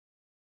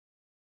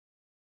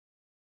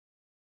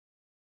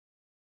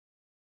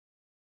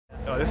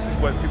this is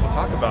what people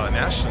talk about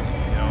nationally.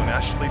 You know,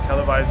 nationally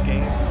televised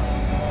game.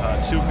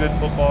 Two good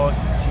football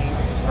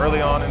teams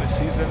early on in the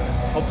season.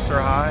 Hopes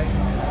are high.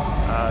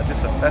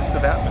 Just a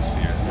festive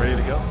atmosphere. Ready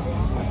to go.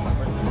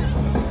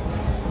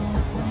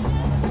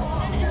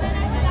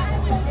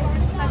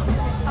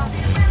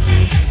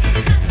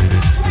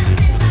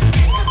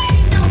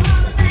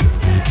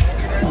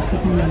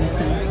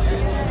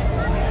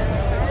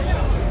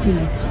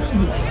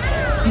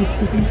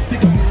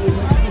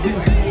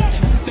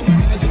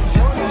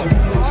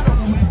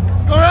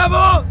 Go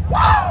Rebels!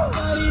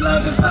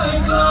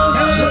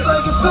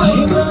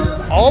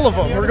 All of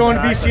them. We're going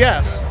to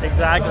BCS.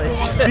 Exactly.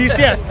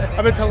 BCS.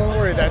 I've been telling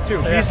Lori that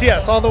too. Yeah.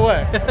 BCS all the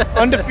way.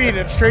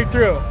 Undefeated, straight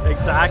through.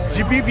 Exactly.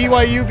 You beat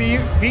BYU,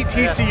 beat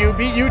TCU,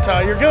 beat Utah,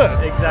 you're good.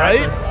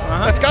 Exactly. Right?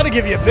 That's got to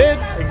give you a bid.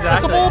 Exactly.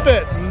 That's a bowl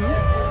bid.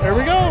 There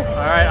we go. All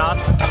right,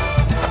 awesome.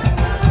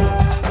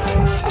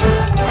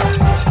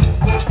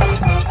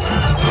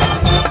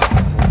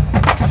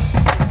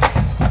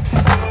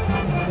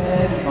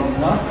 From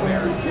not from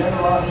the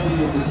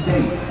generosity of the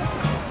state,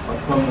 but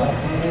from the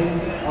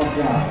hand of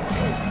God.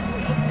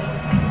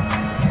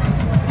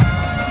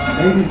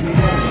 Ladies and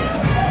gentlemen.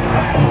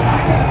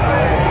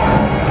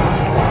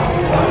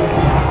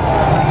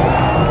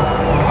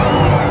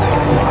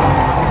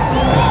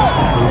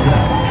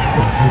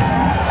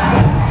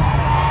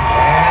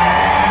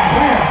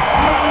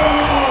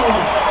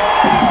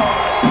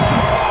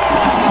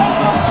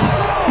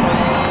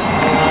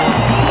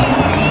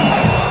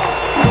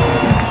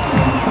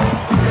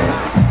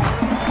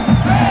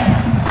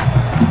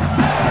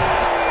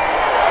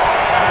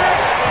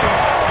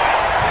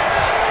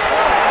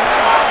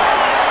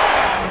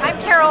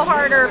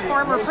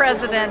 Former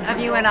president of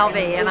UNLV,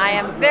 and I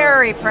am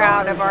very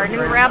proud of our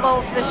new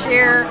Rebels this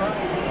year.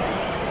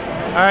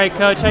 All right,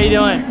 Coach, how you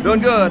doing?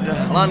 Doing good.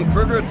 Lon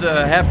Kruger at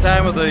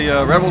halftime of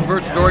the Rebels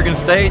versus Oregon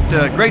State.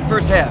 Great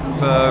first half.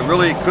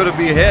 Really could have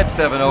been ahead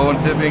 7-0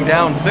 instead of being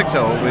down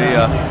 6-0.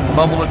 We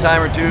fumbled a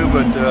time or two,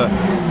 but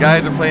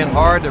guys are playing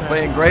hard. They're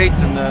playing great,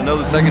 and I know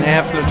the second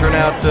half is going to turn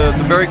out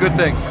some very good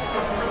things.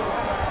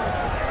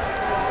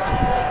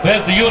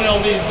 As the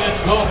UNLV bench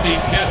will be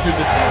captured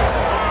the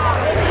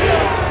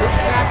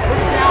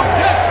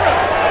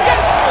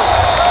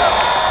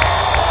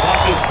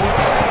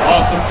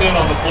Awesome 10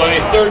 on the play,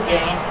 third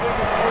down,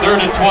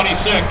 3rd and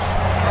 26.